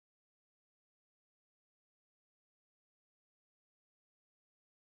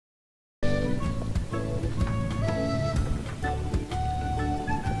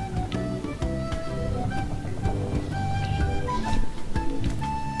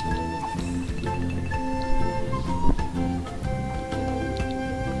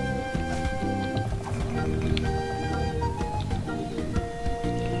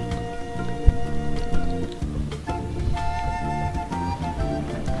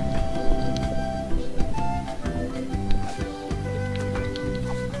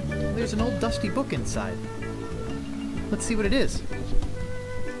an old dusty book inside. Let's see what it is.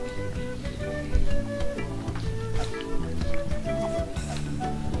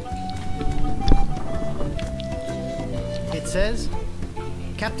 It says,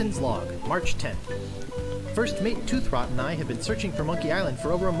 Captain's Log, March 10th. First Mate Toothrot and I have been searching for Monkey Island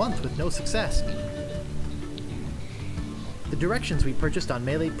for over a month with no success. The directions we purchased on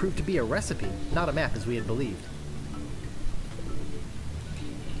Melee proved to be a recipe, not a map as we had believed.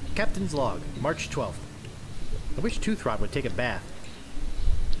 Captain's Log, March 12th. I wish Toothrot would take a bath.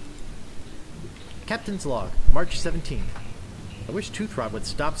 Captain's Log, March 17th. I wish Toothrot would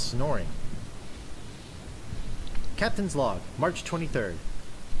stop snoring. Captain's Log, March 23rd.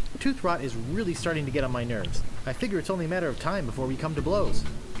 Toothrot is really starting to get on my nerves. I figure it's only a matter of time before we come to blows.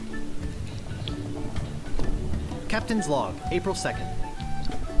 Captain's Log, April 2nd.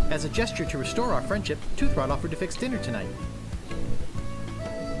 As a gesture to restore our friendship, Toothrot offered to fix dinner tonight.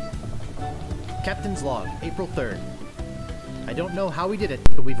 Captain's Log, April 3rd. I don't know how we did it,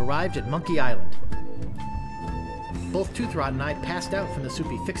 but we've arrived at Monkey Island. Both Toothrot and I passed out from the soup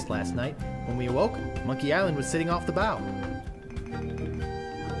he fixed last night. When we awoke, Monkey Island was sitting off the bow.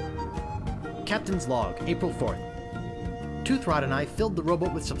 Captain's Log, April 4th. Toothrot and I filled the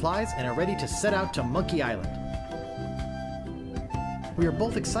rowboat with supplies and are ready to set out to Monkey Island. We are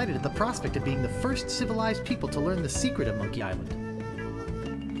both excited at the prospect of being the first civilized people to learn the secret of Monkey Island.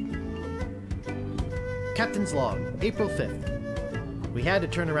 Captain's Log, April 5th. We had to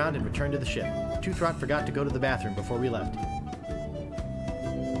turn around and return to the ship. Toothrot forgot to go to the bathroom before we left.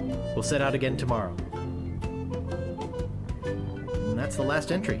 We'll set out again tomorrow. And that's the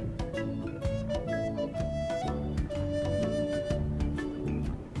last entry.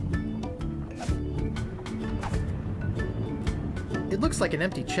 It looks like an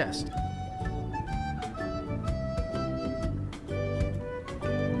empty chest.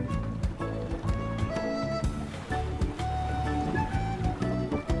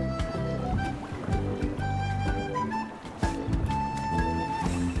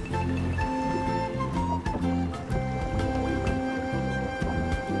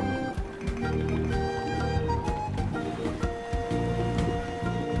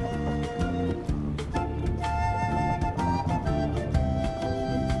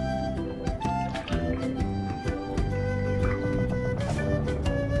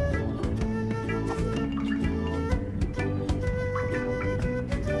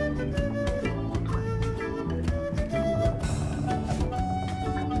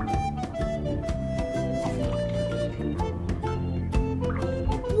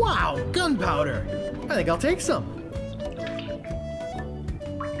 Wow, gunpowder! I think I'll take some.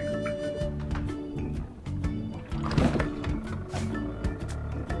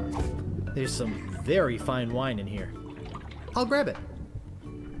 There's some very fine wine in here. I'll grab it.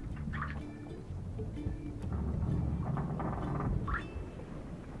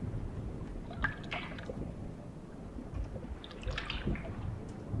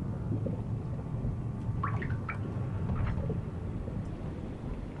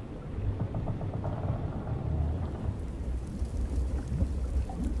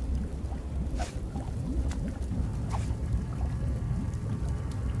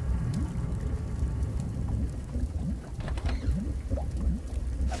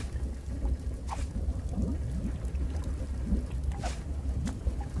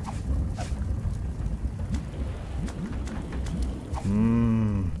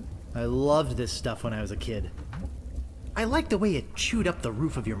 I loved this stuff when I was a kid. I liked the way it chewed up the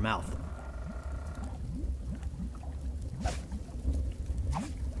roof of your mouth.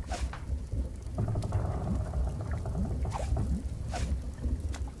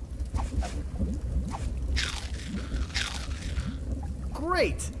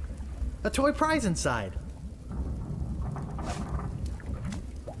 Great! A toy prize inside.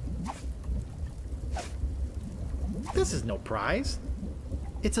 This is no prize.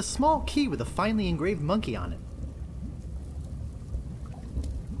 It's a small key with a finely engraved monkey on it.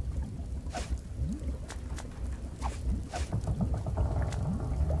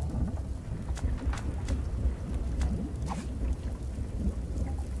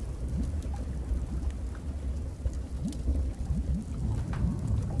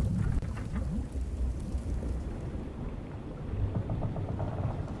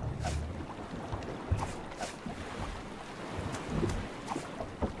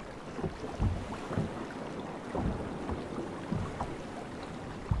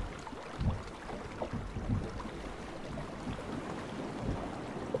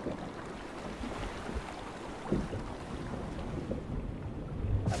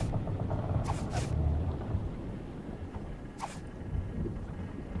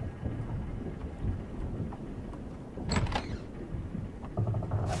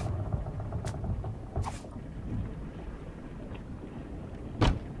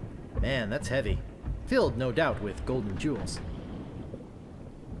 Man, that's heavy. Filled, no doubt, with golden jewels.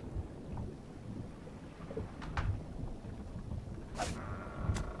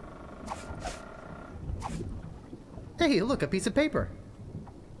 Hey, look, a piece of paper.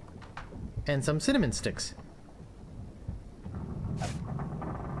 And some cinnamon sticks.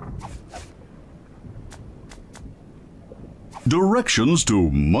 Directions to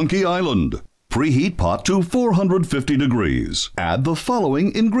Monkey Island. Preheat pot to 450 degrees. Add the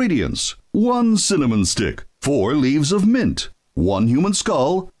following ingredients. 1 cinnamon stick, 4 leaves of mint, 1 human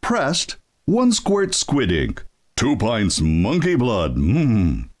skull, pressed, 1 squirt squid ink, 2 pints monkey blood,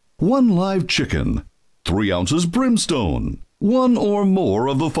 1 live chicken, 3 ounces brimstone, 1 or more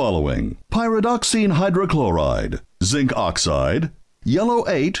of the following. Pyridoxine hydrochloride, zinc oxide, yellow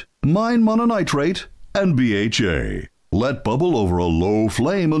 8, mine mononitrate, and BHA. Let bubble over a low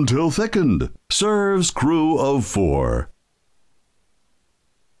flame until thickened. Serves crew of 4.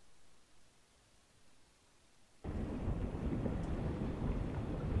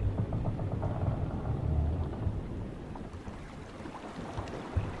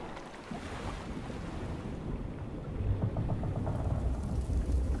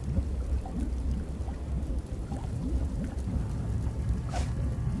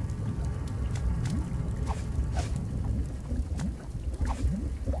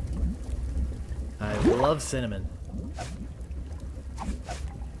 I love cinnamon.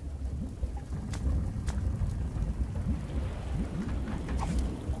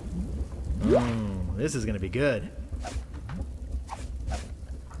 This is gonna be good.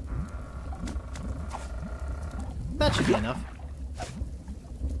 That should be enough.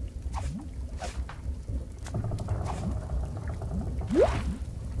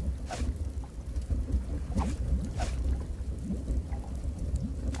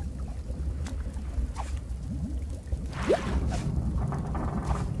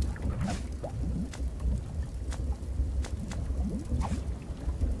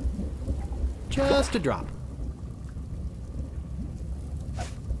 Just a drop.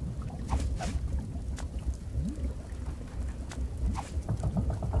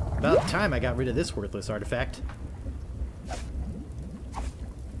 About time I got rid of this worthless artifact.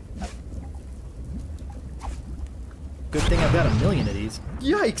 Good thing I've got a million of these.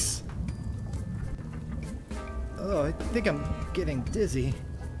 Yikes! Oh, I think I'm getting dizzy.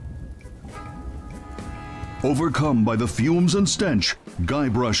 Overcome by the fumes and stench,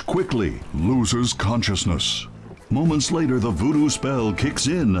 Guybrush quickly loses consciousness. Moments later, the voodoo spell kicks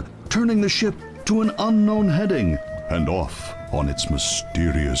in, turning the ship to an unknown heading and off on its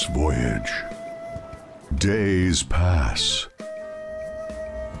mysterious voyage. Days pass.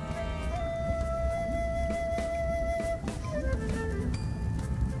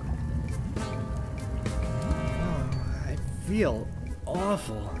 I feel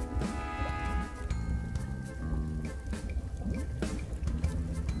awful.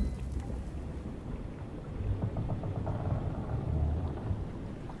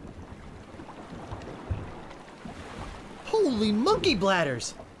 Holy monkey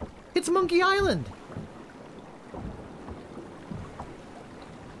bladders! It's Monkey Island!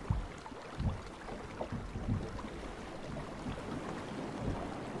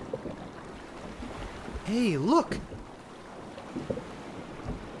 Hey, look!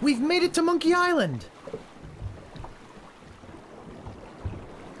 We've made it to Monkey Island!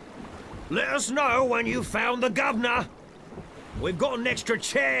 Let us know when you found the governor. We've got an extra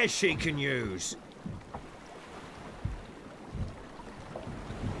chair she can use.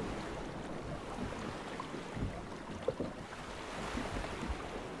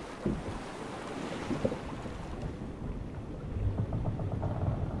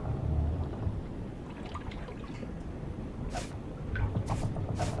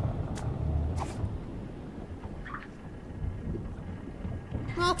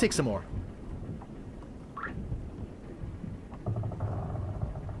 I'll take some more.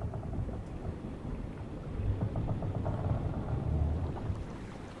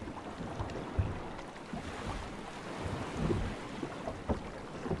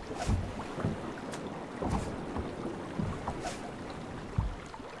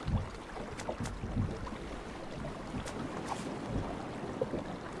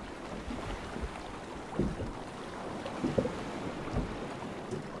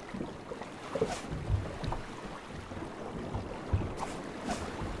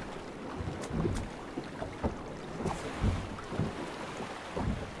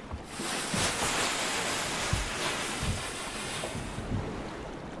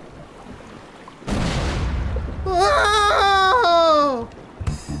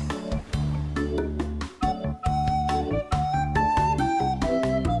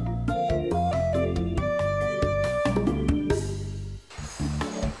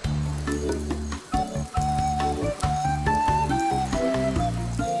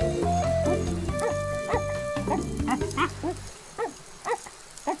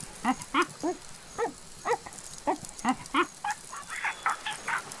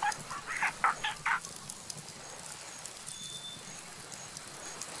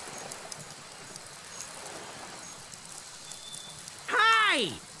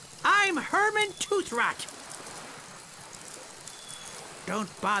 Hi! I'm Herman Toothrot. Don't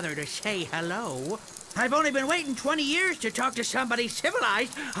bother to say hello. I've only been waiting 20 years to talk to somebody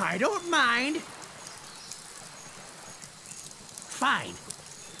civilized. I don't mind. Fine.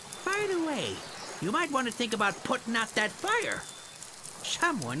 By the way, you might want to think about putting out that fire.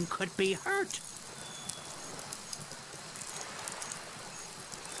 Someone could be hurt.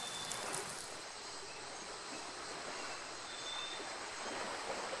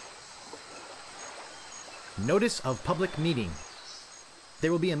 Notice of public meeting.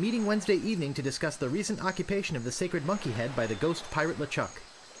 There will be a meeting Wednesday evening to discuss the recent occupation of the sacred monkey head by the ghost pirate LeChuck,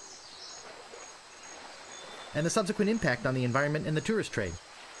 and the subsequent impact on the environment and the tourist trade.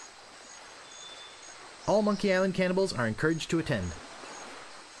 All Monkey Island cannibals are encouraged to attend.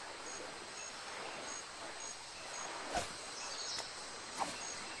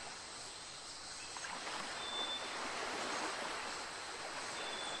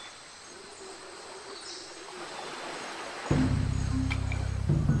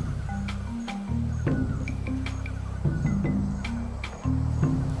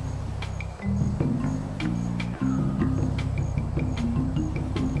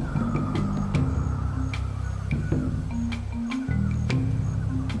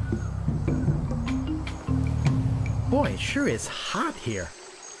 Boy, it sure is hot here.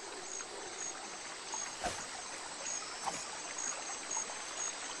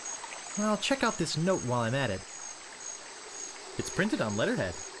 Well, check out this note while I'm at it. It's printed on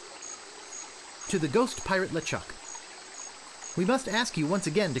letterhead. To the ghost pirate LeChuck. We must ask you once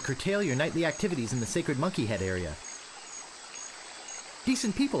again to curtail your nightly activities in the sacred monkey head area.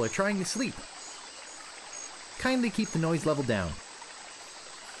 Decent people are trying to sleep. Kindly keep the noise level down.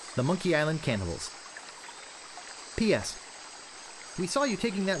 The Monkey Island Cannibals. P.S. We saw you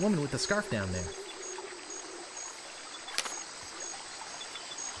taking that woman with the scarf down there.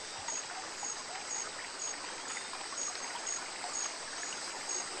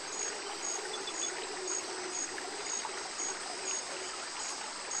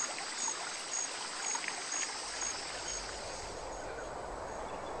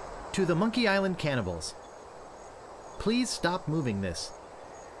 To the Monkey Island Cannibals. Please stop moving this.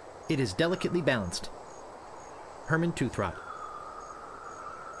 It is delicately balanced. Herman Toothrot.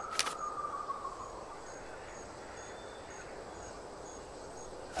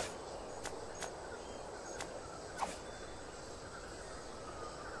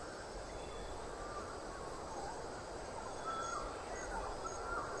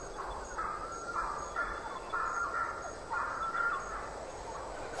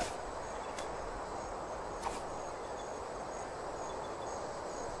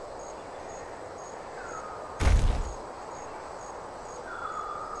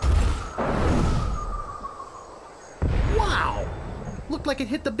 Looked like it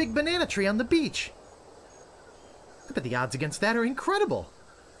hit the big banana tree on the beach. I bet the odds against that are incredible.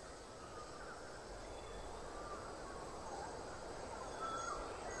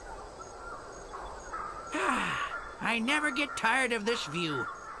 I never get tired of this view,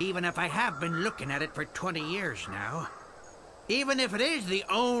 even if I have been looking at it for 20 years now. Even if it is the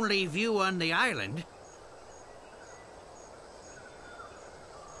only view on the island.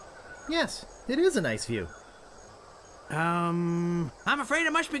 Yes, it is a nice view. I'm afraid I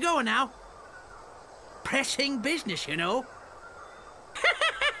must be going now. Pressing business, you know.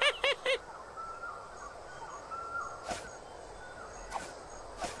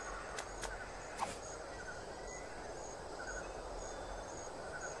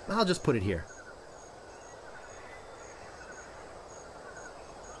 I'll just put it here.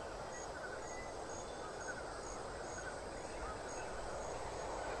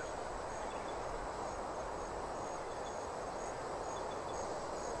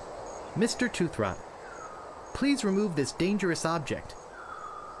 Mr. Toothrot, please remove this dangerous object.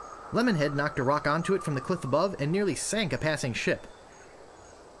 Lemonhead knocked a rock onto it from the cliff above and nearly sank a passing ship.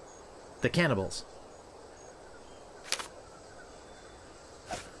 The Cannibals.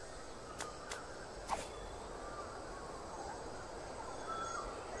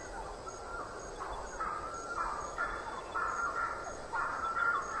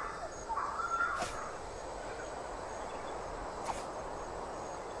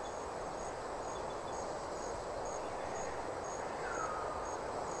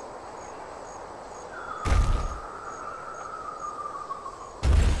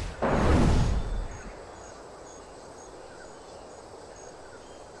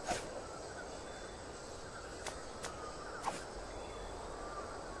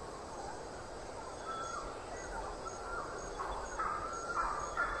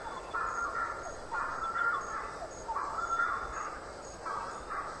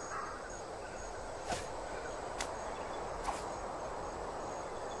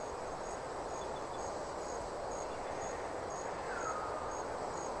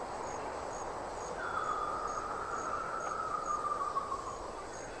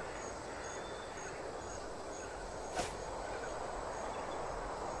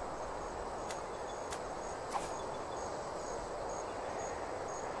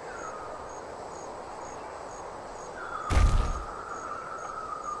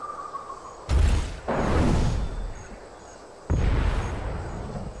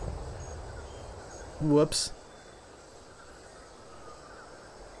 Whoops.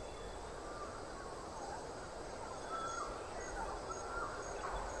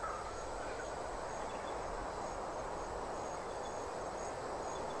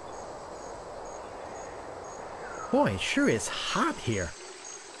 Boy, it sure is hot here.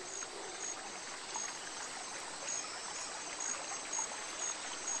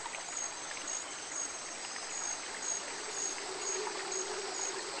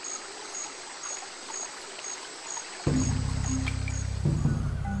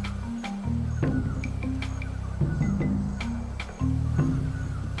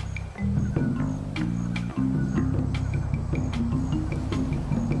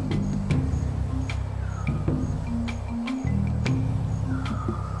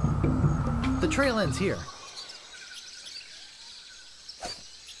 The trail ends here.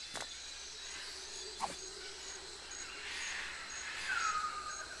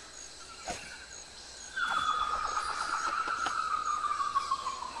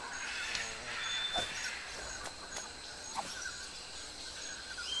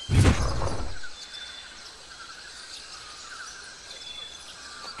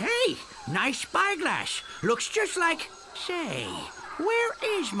 Hey, nice spyglass. Looks just like... Say,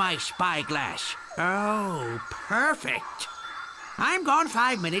 where is my spyglass? Oh, perfect. I'm gone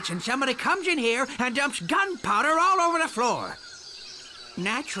 5 minutes and somebody comes in here and dumps gunpowder all over the floor.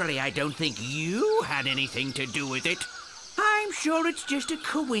 Naturally, I don't think you had anything to do with it. I'm sure it's just a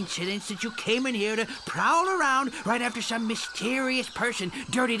coincidence that you came in here to prowl around right after some mysterious person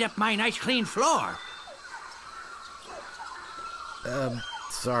dirtied up my nice clean floor.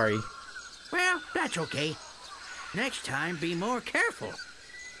 Sorry. Well, that's okay. Next time, be more careful.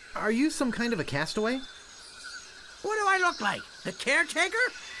 Are you some kind of a castaway? What do I look like? The caretaker?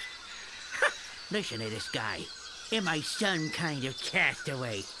 Listen to this guy. Am I some kind of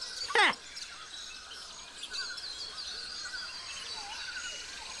castaway? Ha!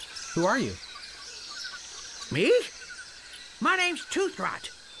 Who are you? Me? My name's Toothrot.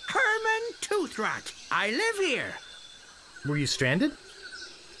 Herman Toothrot. I live here. Were you stranded?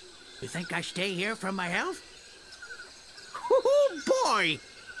 You think I stay here for my health? Oh, boy!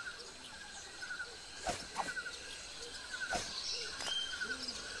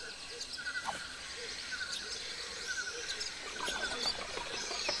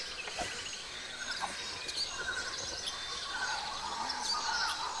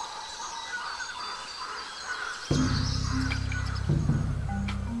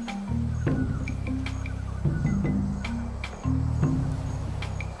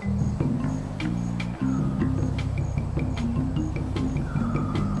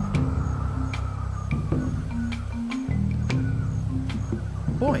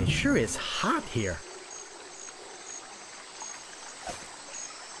 Boy, it sure is hot here.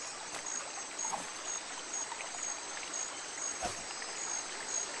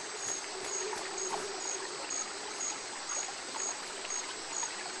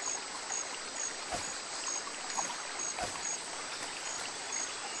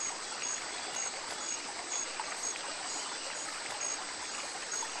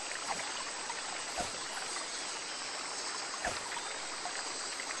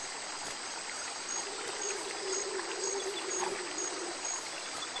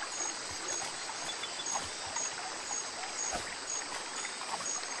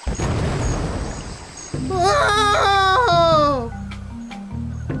 Whoa!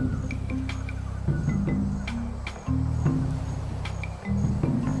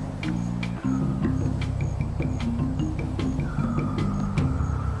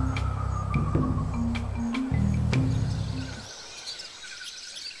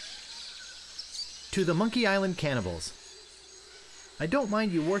 To the Monkey Island cannibals. I don't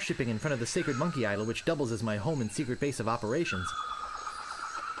mind you worshipping in front of the sacred monkey idol, which doubles as my home and secret base of operations.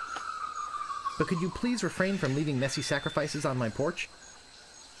 But could you please refrain from leaving messy sacrifices on my porch?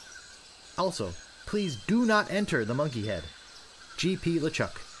 Also, please do not enter the monkey head. G.P.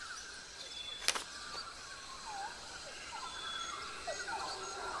 LeChuck.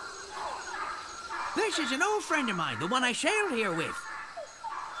 This is an old friend of mine, the one I sailed here with.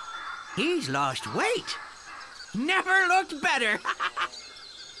 He's lost weight. Never looked better.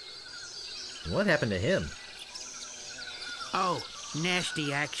 What happened to him? Oh,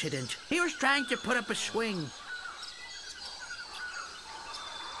 nasty accident. He was trying to put up a swing.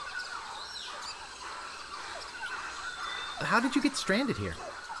 How did you get stranded here?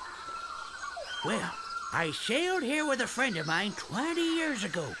 Well, I sailed here with a friend of mine 20 years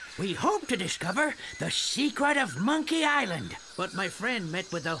ago. We hoped to discover the secret of Monkey Island. But my friend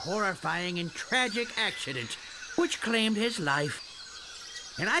met with a horrifying and tragic accident, which claimed his life.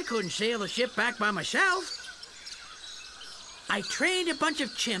 and I couldn't sail the ship back by myself. I trained a bunch of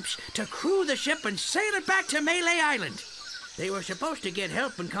chimps to crew the ship and sail it back to Malay Island. They were supposed to get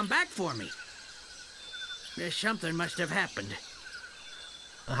help and come back for me. Something must have happened.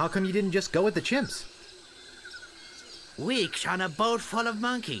 How come you didn't just go with the chimps? Weeks on a boat full of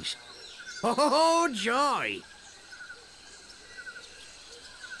monkeys. Oh, joy!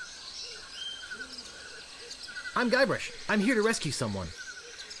 I'm Guybrush. I'm here to rescue someone.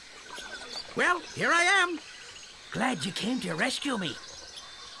 Well, here I am. Glad you came to rescue me.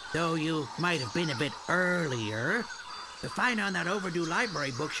 Though you might have been a bit earlier. The fine on that overdue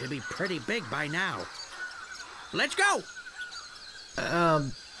library book should be pretty big by now. Let's go!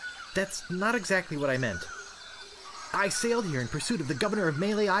 That's not exactly what I meant. I sailed here in pursuit of the governor of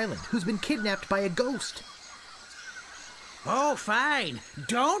Malay Island, who's been kidnapped by a ghost. Oh, fine.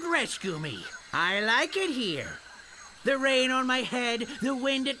 Don't rescue me. I like it here. The rain on my head, the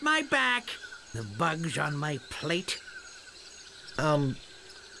wind at my back, the bugs on my plate. Well,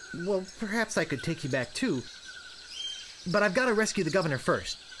 perhaps I could take you back too. But I've got to rescue the governor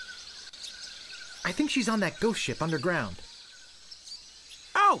first. I think she's on that ghost ship underground.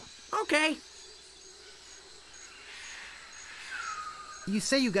 Oh, okay. You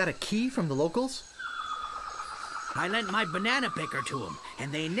say you got a key from the locals? I lent my banana picker to them,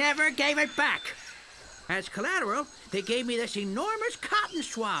 and they never gave it back. As collateral, they gave me this enormous cotton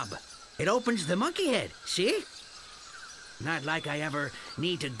swab. It opens the monkey head, see? Not like I ever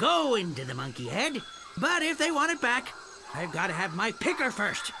need to go into the monkey head, but if they want it back, I've got to have my picker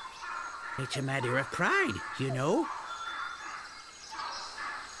first. It's a matter of pride, you know?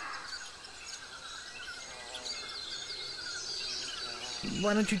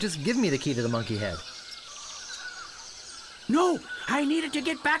 Why don't you just give me the key to the monkey head? No, I needed to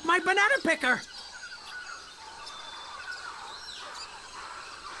get back my banana picker.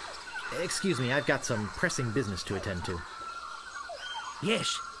 Excuse me, I've got some pressing business to attend to.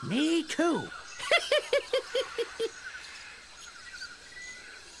 Yes, me too.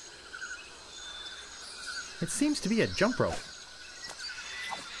 It seems to be a jump rope.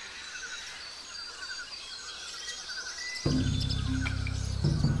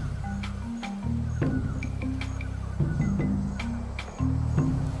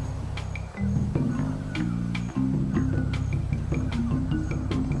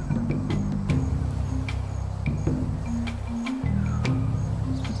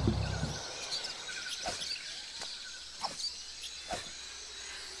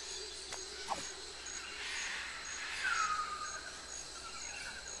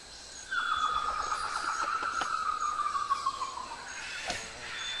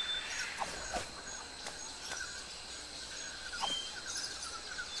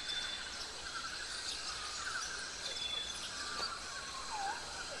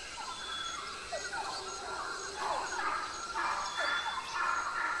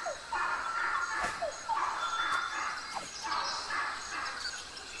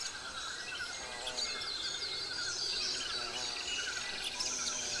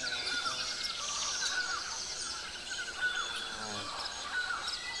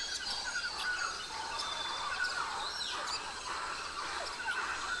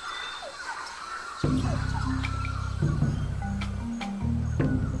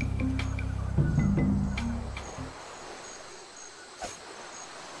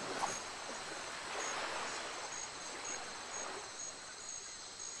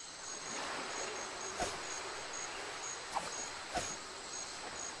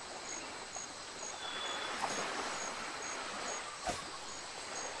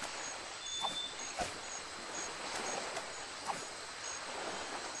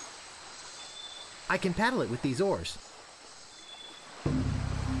 I can paddle it with these oars.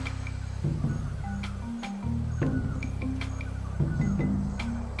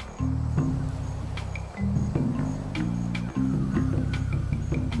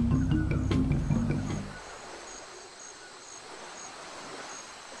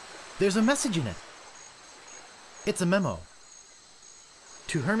 There's a message in it. It's a memo.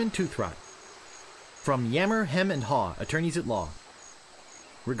 To Herman Toothrot. From Yammer, Hem, and Haw, attorneys at law.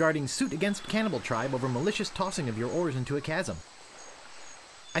 Regarding suit against Cannibal Tribe over malicious tossing of your oars into a chasm.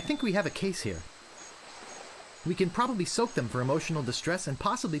 I think we have a case here. We can probably soak them for emotional distress and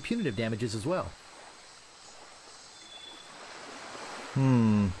possibly punitive damages as well.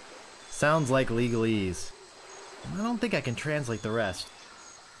 Sounds like legalese. I don't think I can translate the rest.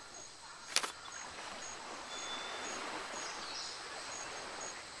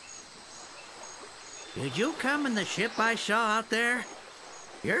 Did you come in the ship I saw out there?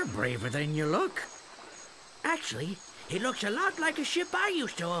 You're braver than you look. Actually, It looks a lot like a ship I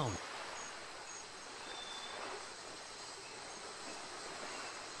used to own.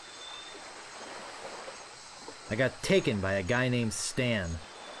 I got taken by a guy named Stan.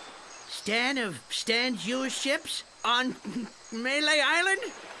 Stan of Stan's used ships on Melee Island?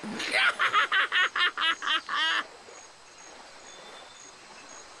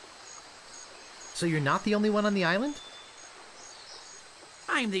 So you're not the only one on the island?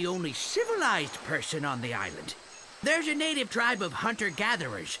 I'm the only civilized person on the island. There's a native tribe of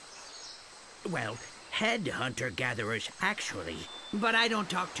hunter-gatherers. Well, head hunter-gatherers, actually. But I don't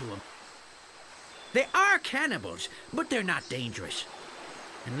talk to them. They are cannibals, but they're not dangerous.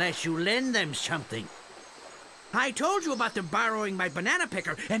 Unless you lend them something. I told you about them borrowing my banana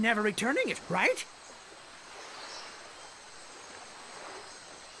picker and never returning it, right?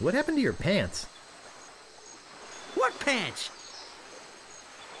 What happened to your pants? What pants?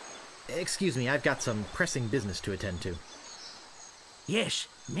 Excuse me, I've got some pressing business to attend to. Yes,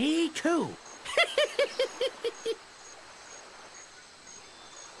 me too.